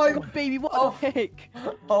 Oh my! God, baby, what Oh. the heck?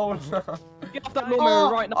 Oh no! Get off that Daddy.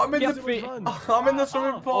 lawnmower right now. I'm in Get the- off it. Fun. I'm in the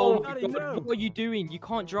swimming Oh pool. my Daddy, God, no. what are you doing? You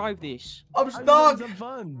can't drive this. I'm I'm just stuck. having some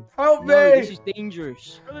fun. Help No, this me! is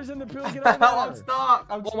dangerous. Brother's in the pool. Get out of I'm there. stuck.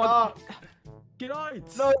 I'm Oh my stuck. Get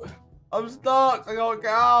out. No, I'm stuck. I can't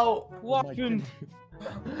get out. What my happened?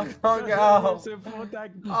 I can't get out. So full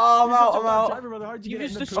attack. Oh, I'm You're out. such a I'm bad out. driver, brother. How'd you You get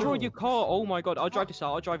just in the destroyed pool? your car. Oh my God, I'll drive this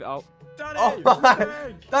out. I'll drive it out. Daddy, Oh what the my!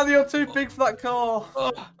 heck? Daddy, you're too big for that car.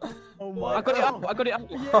 Oh my I got it God. out. I got it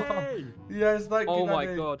out. Yay! Yes, thank you, Oh my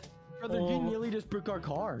Daddy. God. Brother, you Oh. nearly just broke our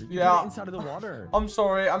car. You Yeah. got inside of the water. I'm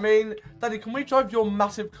sorry. I mean, Daddy, can we drive your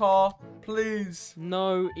massive car, please?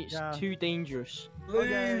 No, it's Yeah. too dangerous.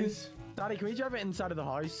 Please. Daddy, can we drive it inside of the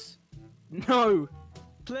house? No.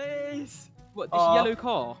 Please. What, this yellow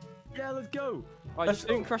car? Yeah, let's go. Right, Let's- just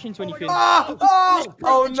don't crash into Oh my anything. God. Ah! Oh!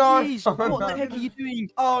 Oh no! Jeez, Oh what the no! heck are you doing?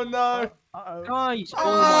 Oh no! Uh-oh. Guys, oh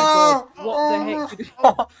Ah! my God. What the heck? did-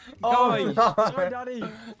 Oh, Guys. Sorry, no! Daddy.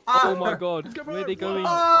 Oh my God. Let's go, Where are they brother. going?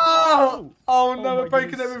 Ah! Oh Oh no! my We're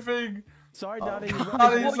breaking goodness. everything. Sorry, Oh, Daddy. Daddy, What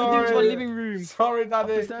are you doing to my sorry. living room? Sorry, Up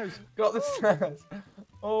Daddy. the stairs. Got the stairs.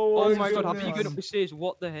 Oh, Oh my my God, how are you goodness. going up the stairs?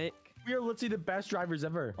 What the heck? We are literally the best drivers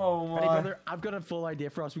ever. Oh Ready, my. brother? I've got a full idea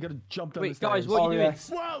for us. We gotta jump down the Wait, stairs. guys, what are you doing? Yes.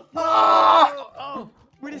 Whoa! Ah! Oh,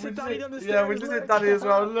 we just We hit did Daddy it- down the stairs. Yeah, we did it, Daddy, as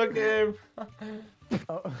well. Look at him.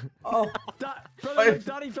 Oh. Oh. Brother, Wait.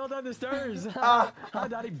 Daddy fell down the stairs. Ah. Hi,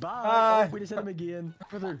 Daddy. Bye. Hi. Oh, we just hit him again.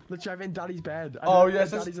 Brother, let's drive in Daddy's bed. I Oh know yes.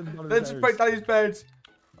 Daddy's in the bottom of Let's the break stairs. Daddy's bed.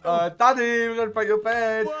 Daddy, we're gonna break your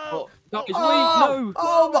bed. Whoa! Guys, wait, Oh, no.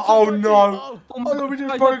 oh, What's oh up, no. Auntie? Oh no, we just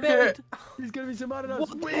Guys, broke my bed. it. He's gonna be so mad at us.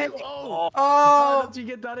 What the Wait, heck? oh! Oh. How'd you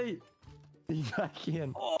get Daddy? He's back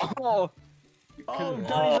in. Oh, Oh,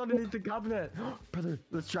 Daddy's underneath the cabinet. Brother,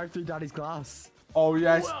 let's drive through Daddy's glass. Oh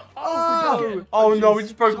yes. Whoa. Oh, we broke it. oh no, we jeez.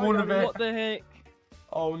 just broke Sorry, all of Daddy. it. what the heck?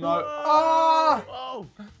 Oh no. Whoa. Ah. Oh,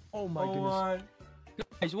 oh my Oh goodness. my.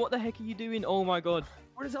 Guys, what the heck are you doing? Oh my God.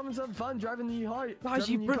 We're just having some fun driving the new house. Guys,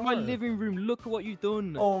 you broke my living room. Look at what you've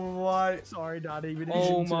done. Oh my. Sorry, Daddy. We didn't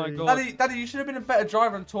Oh mean my to. God. Daddy, you should have been a better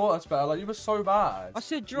driver and taught us better. Like you were so bad. I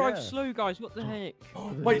said drive Yeah. slow, guys. What the heck?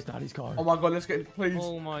 Brother, Wait. it's Daddy's car. Oh my God, let's get please.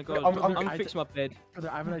 Oh my God. I'm- I'm, I'm- fixing my bed.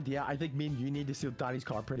 Brother, I have an idea. I think me and you need to steal Daddy's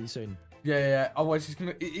car pretty soon. Yeah. Otherwise, he's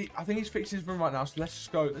gonna. I think he's fixing his room right now. So let's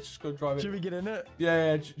just go. Let's just go drive it. Should we get in it?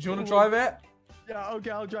 Yeah. Do you want to Oh, drive it? Yeah, okay,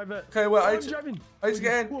 I'll drive it. Okay. Wait. Oh, I I'm need to driving.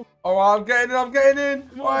 get in. Whoa. All right. I'm getting in. I'm getting in.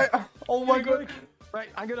 Come on. Right. Oh my Quick, God. quick. Right,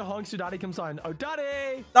 I'm gonna honk so Daddy comes on. Oh,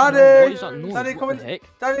 Daddy! What Daddy. is that noise? Daddy, What come the in.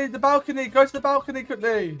 heck? Daddy, the balcony. Go to the balcony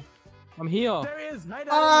quickly. I'm here. There he is. Hi, Daddy.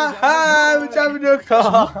 Ah, we're driving your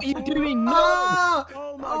car. What are you doing? No. Ah,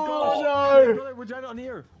 Oh my oh, gosh. no. Brother, we're driving on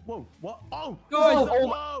here. Whoa. What? Oh. Guys,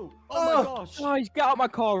 Whoa. Oh my gosh. Guys, get out of my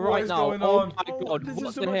car What right is now. going Oh on? my god, This what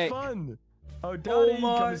is so the much heck? fun. Oh, Daddy,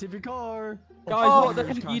 my. come and save your car. Guys, Oh, what the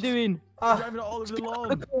heck are you doing? Driving it all over the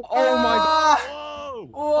lawn. Oh my god. Whoa.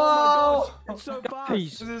 Whoa. Oh my gosh. It's so fast.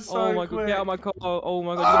 Guys. This is Oh so my god, quick. get out of my car. Oh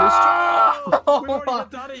my god, Ah! Oh, we already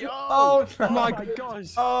got Daddy. Oh, Oh, no. my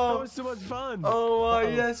gosh. Oh. That was so much fun. Oh my, Uh-oh.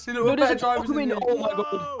 yes. You know, No, we're there's better a drivers than document. you. Oh my god.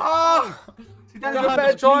 Whoa. Ah! See, Daddy, we're Guys,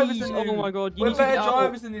 better drivers please. than you. Oh my god, you We're need to better get out.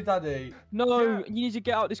 drivers than you, Daddy. No, Yeah. you need to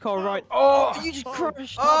get out of this car right. Oh! You just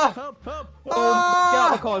crashed. Ah! Help, help. Oh, get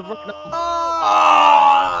out of the car right now.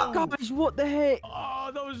 Ah! Guys, what the heck?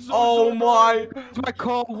 Oh, that was so Oh so my! It's my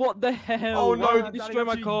car, what the hell? Oh, no. Why did Daddy, you destroy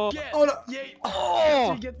my that's car? you get. Oh no! Yeah.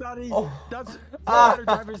 Oh. You get Daddy. Oh. That's Ah. better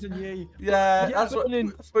drivers than you. Yeah, Yeah, that's what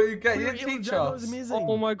you get. You We were didn't able to teach drive, that was us. amazing.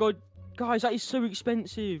 Oh my god. Guys, that is so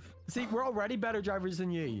expensive. See, we're already better drivers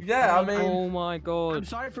than you. Yeah, I mean, Oh my I'm god.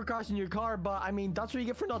 sorry for crashing your car, but I mean, that's what you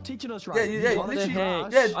get for not teaching us right. Yeah, You yeah, taught us What the to literally-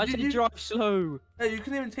 crash. yeah, heck? I didn't drive slow. yeah, you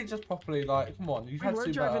couldn't even teach us properly. Like, come on, you We had were to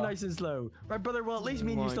do driving better. nice and slow. Right, brother? Well, at least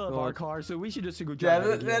me and Oh you my still have our God. car, so we should just go Yeah, drive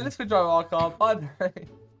it again. let's go drive our car. Bye. What the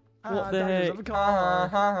Daddy does heck? have a car.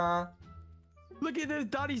 Ha Look at this.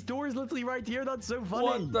 Daddy's door is literally right here. That's so funny.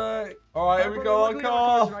 What the? All right, here we Right, go. brother, Our look at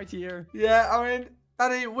car's car. right here. Yeah, I mean,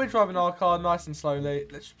 Daddy, we're driving our car nice and slowly.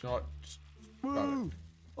 Let's try. Woo.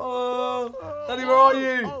 Oh, Daddy, where are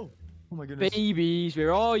you? Oh my goodness. Babies,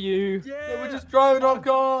 where are you? Yeah. We're just driving our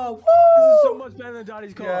car. This is so Woo! much better than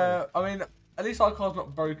Daddy's car. Yeah, I mean, at least our car's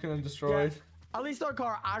not broken and destroyed. At least our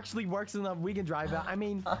car actually works enough. We can drive it. I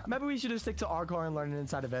mean, maybe we should just stick to our car and learn it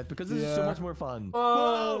inside of it because this is so Yeah. much more fun.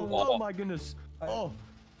 Whoa. Whoa! Oh my goodness. Oh.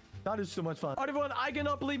 That is so much fun. Alright, everyone, I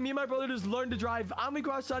cannot believe me and my brother just learned to drive and we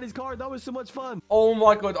crashed Daddy's car. That was so much fun. Oh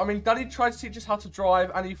my god, I mean, Daddy tried to teach us how to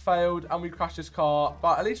drive and he failed and we crashed his car,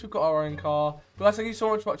 but at least we've got our own car. Guys, thank you so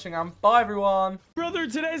much for watching and bye everyone. Brother,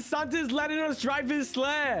 today Santa's letting us drive his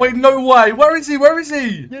sled. Wait, no way. Where is he? Where is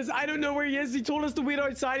he? Yes, I don't know where he is. He told us to wait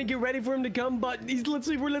outside and get ready for him to come, but we're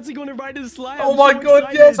literally going to ride his sled. Oh I'm my so god,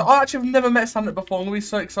 excited. yes. I actually have never met Santa before. I'm going to be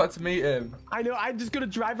so excited to meet him. I know, I'm just gonna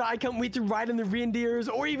drive it. I can't wait to ride in the reindeers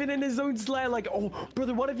or even in his own sled. Like, oh,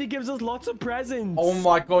 brother, what if he gives us lots of presents? Oh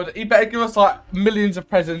my god, he better give us like millions of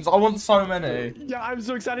presents. I want so many. Yeah, I'm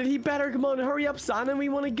so excited. He better come on, hurry up, Santa. We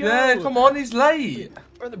want to go. Yeah, come on, he's late.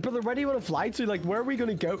 Brother, where do you want to fly to? Like, where are we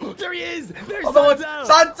gonna go? There he is. There's Oh my Santa. god,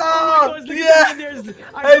 Santa! Oh my gosh, look at Yeah! the reindeers.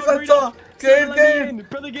 I Hey, saw Santa! Rudolph. Get Santa, in, let get me in.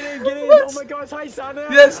 Brother, get in, get in. What? Oh my gosh, hi, Santa.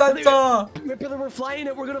 Yes, Santa! Brother, we're flying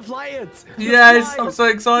it. We're gonna fly it. Let's Yes, fly. I'm so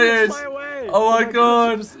excited. Let's fly away. Oh my god.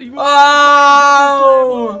 goodness,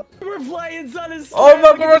 Oh! We're flying Santa's sleigh. Oh my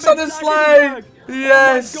Look god, at we're the Santa's big sack sleigh! in the back.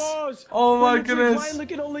 Yes! Oh my gosh. Oh my We're literally goodness. flying.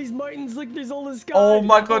 Look at all these mountains. Look, there's all the sky. Oh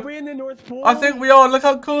my god. Are we in the North Pole? I think we are. Look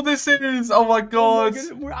how cool this is. Oh my Oh my god.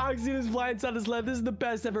 goodness, we're actually just flying Santa's sled. This is the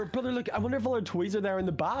best ever. Brother, look, I wonder if all our toys are there in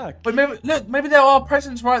the back. Wait, maybe look, maybe there are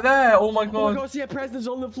presents right there. Oh my Oh my god. gosh, yeah, presents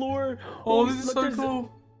on the floor. Oh, this is look, so there's- cool.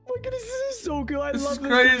 Oh my goodness, this is so cool. I This love is this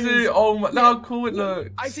crazy. place. Oh my, look how cool it looks.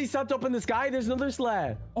 I see Santa up in the sky. There's another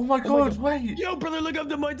sled. Oh my god, wait. Yo, brother, look up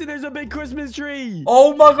the mountain. There's a big Christmas tree.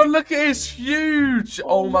 Oh my god, look at it. It's huge.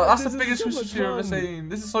 Oh my, that's this the is biggest so Christmas much tree I've ever fun. seen.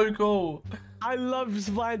 This is so cool. I love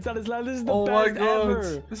flying Santa's sled. This is the Oh my best God,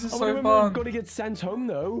 ever. this is I so wonder when we're fun. going to get sent home,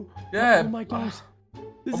 though. Yeah. Oh my gosh.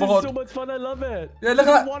 This Oh my is God. so much fun. I love it. Yeah, look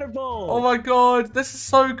at at the waterfall. Oh my god, this is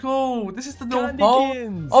so cool. This is the North Candy Pole.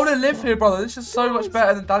 canes. I want to live here, brother. This is so much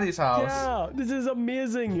better than Daddy's house. Yeah, this is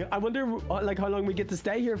amazing. I wonder, like, how long we get to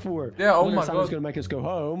stay here for. Yeah, I oh wonder my if Santa's God. gonna make us go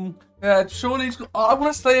home. Yeah, surely he's got, I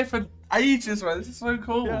want to stay here for ages, man. This is so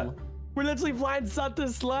cool. Yeah. We're literally flying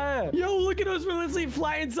Santa's sled. Yo, look at us. We're literally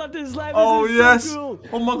flying Santa's sled. This Oh, is yes. so cool.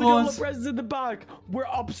 Oh my Look at all God. the presents in the back. We're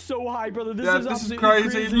up so high, brother. This Yeah, is this is absolutely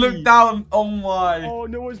crazy. Look down. Oh my. Oh,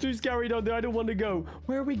 no, it's too scary down there. I don't want to go.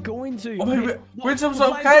 Where are we going to? Oh, wait, we're in some We're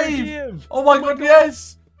sort of flying to a cave. Oh my god,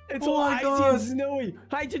 yes. It's Oh all my icy God. and snowy.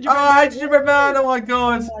 Hi, did you? Oh, hi, gingerbread man. Oh my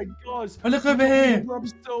god. Oh my gosh. Oh, look over here. We're up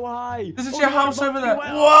so high. This is Oh, your no, house I'm over up there. too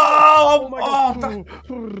high. Whoa. Oh my Oh,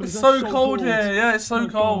 god. it's That's so cold here. Yeah, it's so Oh my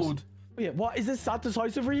cold. gosh. Oh, yeah, what is this Santa's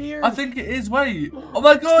house over here? I think it is. Wait. Oh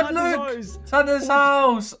my god, Santa's look. house. Santa's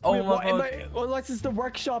house. Oh Wait, my what, god. unless it's the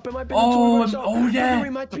workshop. It might be Oh, the toy workshop. oh, yeah. Maybe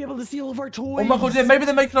we might be able to see all of our toys. Oh my god, yeah, maybe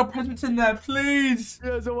they're making our presents in there, please.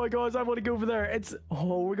 Yes, oh my gosh, I want to go over there.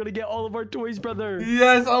 We're gonna get all of our toys, brother.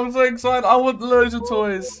 Yes, I'm so excited. I want loads of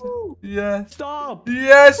toys. Woo. Yes. Stop.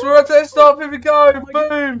 Yes, we're at the stop. Here we go. Oh my God,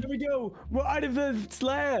 Boom. Here we go. We're out of the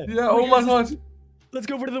sled. Yeah, oh my goodness. god. Let's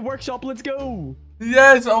go over to the workshop. Let's go.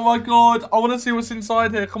 Yes, oh my god. I want to see what's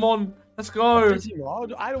inside here. Come on. Let's go. Fishing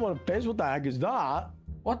rod? I don't want to fish. What the heck is that?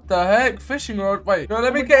 What the heck? Fishing rod. Wait. No,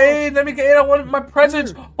 let me get in. Let me get in. I want my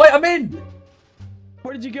presents. Wait, I'm in.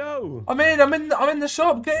 Where did you go? I'm in the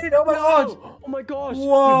shop. Get in. Oh my god. Oh my gosh.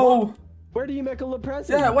 Whoa. Wait, where do you make all the presents?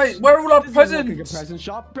 Yeah, wait, where are all our This presents? is like a present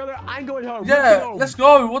shop. Brother, I'm going home. Yeah, let's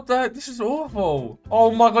go. What the heck? This is awful.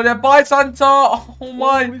 Oh my god, yeah, bye Santa. Oh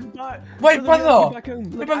my. Wait, brother.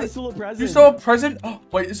 Look, I stole a present. You saw a present? Oh,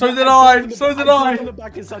 wait, so did I. So did I. On the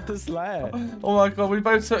back of Santa's sleigh. Oh my god, we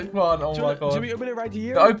both took one. Oh my god. Should we open it right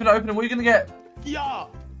here? Open it. What are you going to get? Yeah.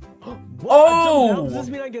 Oh! Does this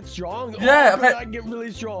mean I get strong? Yeah, okay. okay. I get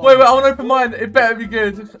really strong. Wait, I want to open mine. It better be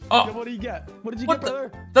good. Oh. What do you get? What did you get,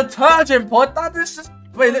 brother? Detergent pot? That is just...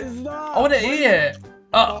 Wait, What is that? I want to eat it.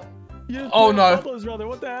 You just Oh no. bubbles, brother.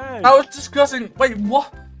 What the heck? That was disgusting. Wait,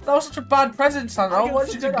 what? That was such a bad present, Santa. I got Why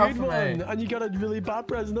did you such do a that good for one, me? and you got a really bad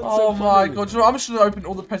present. That's Oh so my funny. god. You know, I'm just going to open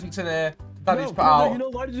all the presents in here. Daddy's put brother, out. you know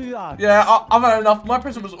why to do that? Yeah, I've had enough. My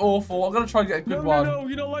present was awful. I'm going to try and get a good one. No,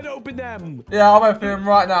 you don't want to open them. Yeah, I'm opening them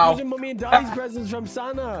right now. Those are mommy and daddy's presents from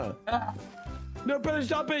Santa. No, brother,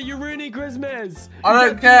 stop it. You're ruining Christmas. I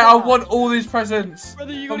don't care. I want all these presents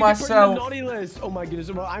Brother, you're for gonna get put in the myself. naughty list. Oh my goodness.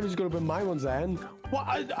 Well, I'm just gonna open my ones then. What?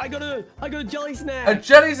 I got a jelly snack. A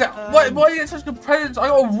jelly snack? Why are you getting such good presents? I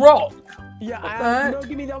got a rock. Yeah, no,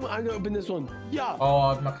 give me that one. I'm gonna open this one. Yeah.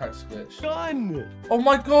 Oh, my cat's glitched. Done. Oh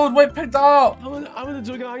my god, wait, pick that up. I'm gonna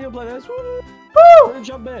do it. I'm gonna play this. Woo!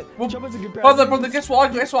 Jump it. Well, Jump is a good present. brother, guess what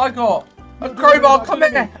I got? A No, crowbar, no, come no,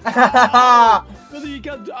 here. Brother, you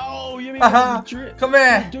can't. Oh, you mean Come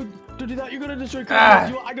here. Don't do that. You're gonna destroy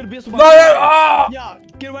Christmas. I gotta be a No, ah! Yeah,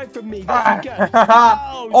 get away from me.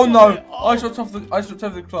 Oh no, I shot off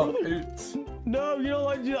the clock. Oops. No, you don't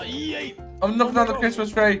like to do that. Yeet. I'm knocking down the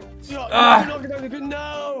Christmas tree. No. Ah.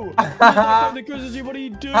 No. The Christmas tree. What are you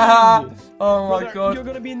doing? Oh my Brother, god. You're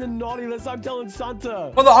gonna be in the naughty list. I'm telling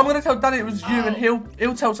Santa. Brother, I'm gonna tell Daddy it was you, and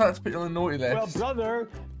he'll tell Santa to put you on the naughty list. Well, brother,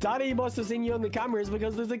 Daddy must have seen you on the cameras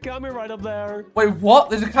because there's a camera right up there. Wait, what?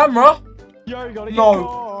 There's a camera? You're gonna get No.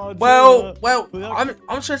 caught. Well, I'm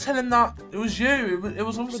just gonna tell him that it was you. It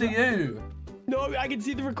was obviously you. No, I can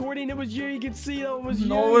see the recording. It was you. You can see that it was you.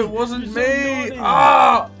 No, it wasn't You're me. So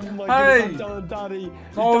Ah! oh my Hey! goodness, I'm telling Daddy.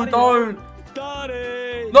 No, Daddy, don't.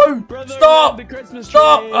 Daddy! No! Brother, Stop! The Christmas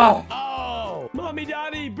Stop! tree. Ah. Oh! Mommy,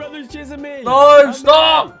 Daddy! Brother's chasing me! No,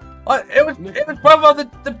 stop! It was brother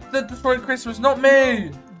that destroyed Christmas, not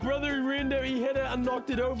me. Brother ruined it. He hit it and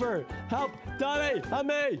knocked it over. Help! Daddy! Help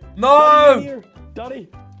me! No! Daddy, here. Daddy!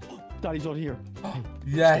 Daddy's not here.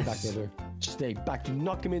 Yes. Stay back, brother. Stay back. Do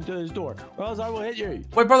not come into this door, or else I will hit you.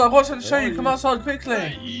 Wait, brother, I've got something to show you. Come outside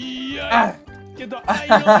quickly. Yeah. Get the. Hey,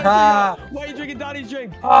 you why are you drinking Daddy's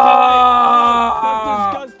drink?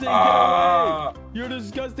 Ah! That's disgusting. Get away. You're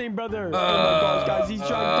disgusting, brother. Oh my gosh, guys, he's trying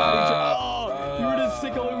Daddy's drink. Oh, you were just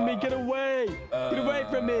sickling me. Get away. Get away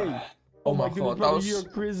from me. Oh my goodness, god, brother, that was you're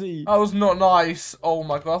crazy. That was not nice. Oh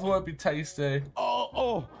my god, I thought it'd be tasty.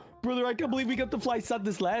 Oh, brother, I can't believe we got to fly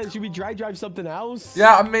Santa's land. Should we drive something else?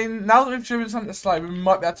 Yeah, I mean, now that we've driven Santa's sleigh, we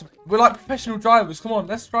might be able to. We're like professional drivers. Come on,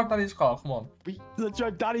 let's drive Daddy's car. Come on. Let's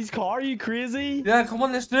drive Daddy's car. Are you crazy? Yeah, come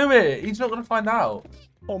on, let's do it. He's not gonna find out.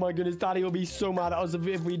 Oh my goodness, Daddy will be so mad at us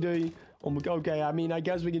if we do. Oh my god, okay, I mean, I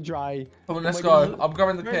guess we can try. Come on, let's go. I'm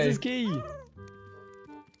grabbing the Where's his key. key?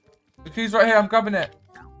 The key's right here. I'm grabbing it.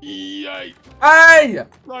 Yay! Hey!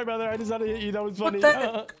 Sorry, brother, I just had to hit you. That was funny. What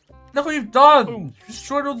the? Look what you've done. Boom. You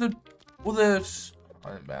destroyed all the. I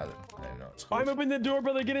didn't bad. I'm opening the door,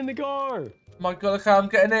 brother. Get in the car. My god, okay, I'm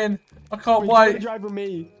getting in. I can't Wait. wait. Drive with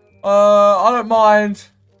me. I don't mind.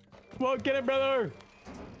 Well, get in, brother.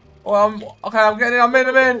 Oh, I'm getting in. I'm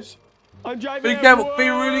in. I'm driving. Be careful. Whoa. Be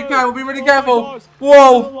really careful. Be really Oh careful. my gosh.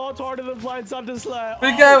 Whoa. This is a lot harder than flying Santa's sleigh.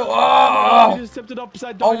 Be careful. I Oh, just tipped it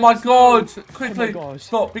upside down. oh my god. Oh Quickly. my gosh.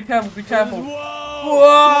 Stop. Be careful. Be careful. Whoa.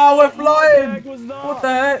 Whoa, we're What the flying. heck was that? What the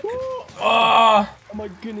heck? Whoa. Ah, Oh my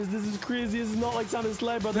goodness, this is crazy. This is not like Santa's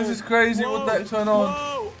sleigh, brother. this is crazy. What the heck's going on?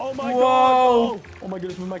 Whoa. Oh my Whoa. god. Oh my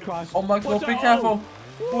goodness, we might crash. Oh my god. Watch Be out. careful.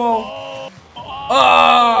 Whoa. Oh.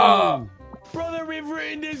 Ah. Brother, we've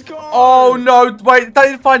ruined his car. Oh no. Wait.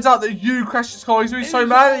 Daddy finds out that you crashed his car. He's going to be so It's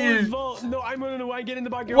mad at all his you. fault. No, I'm running away. Get in the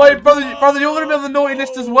backyard. Wait, brother, you're gonna be on the naughty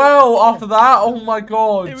list as well after that. Oh my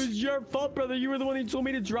god. It was your fault, brother. You were the one who told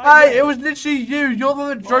me to drive. Hey, it was literally you. You're the one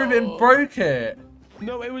that drove it and broke it.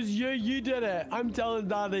 No, it was you. You did it. I'm telling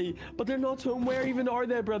Daddy. But they're not home. Where even are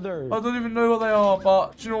they, brother? I don't even know what they are,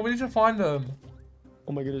 but do you know what? We need to find them.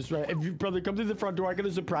 Oh my goodness, right. If you, brother, come to the front door. I got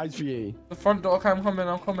a surprise for you. The front door. Okay, I'm coming.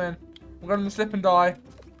 I'm going to slip and die.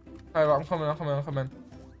 Okay, right, I'm coming.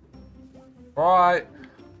 Right.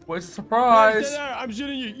 Where's the Hey, surprise? stay there. I'm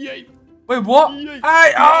shooting you. Yay. Wait, what? Yeet.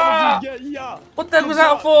 Hey, ah! Yeah. What the heck was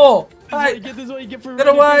that for? Hey, This is what you get for get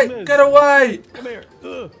running away! business. Get away! Come here.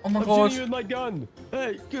 Oh my I'm God. shooting you with my gun.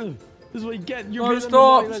 Hey, this is what you get. You're No, being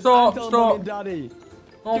stop, annoying. stop, I'm telling stop. Mommy and Daddy.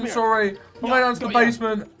 Oh, I'm Come here. sorry. I'm Yeah, going down to the got ya.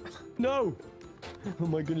 basement. No. Oh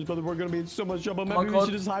my goodness, brother, we're gonna be in so much trouble. Oh my Maybe we God.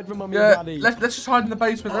 should just hide from Mommy and Yeah, Daddy. let's just hide in the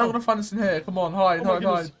basement. They're not gonna find us in here. Come on, hide, Oh my hide,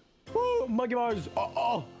 goodness. hide. Oh, monkey bars.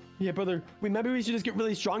 Oh. Yeah, brother. Maybe we should just get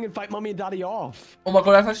really strong and fight Mommy and Daddy off. Oh my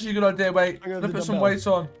God, that's actually a good idea. Wait, I'm gonna let's do put some dumbbell. weights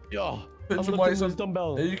on. Yeah. Put some I'm weights gonna on.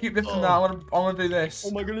 dumbbell. Yeah, you keep lifting Oh. that. I'm gonna do this.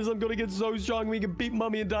 Oh my goodness, I'm gonna get so strong we can beat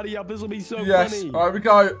Mommy and Daddy up. This will be so Yes. funny. All right, we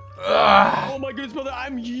go. Oh my goodness, brother,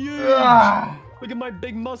 I'm huge. Ah. Look at my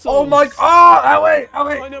big muscles. Oh my. Oh, wait. I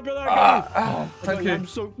wait. know, brother. Thank you. I'm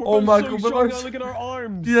so, we're Oh both my so God, strong we're now. both- Look at our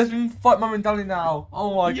arms. Yes, we can fight Mum and Daddy now.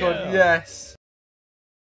 Oh my God, Yeah. yes.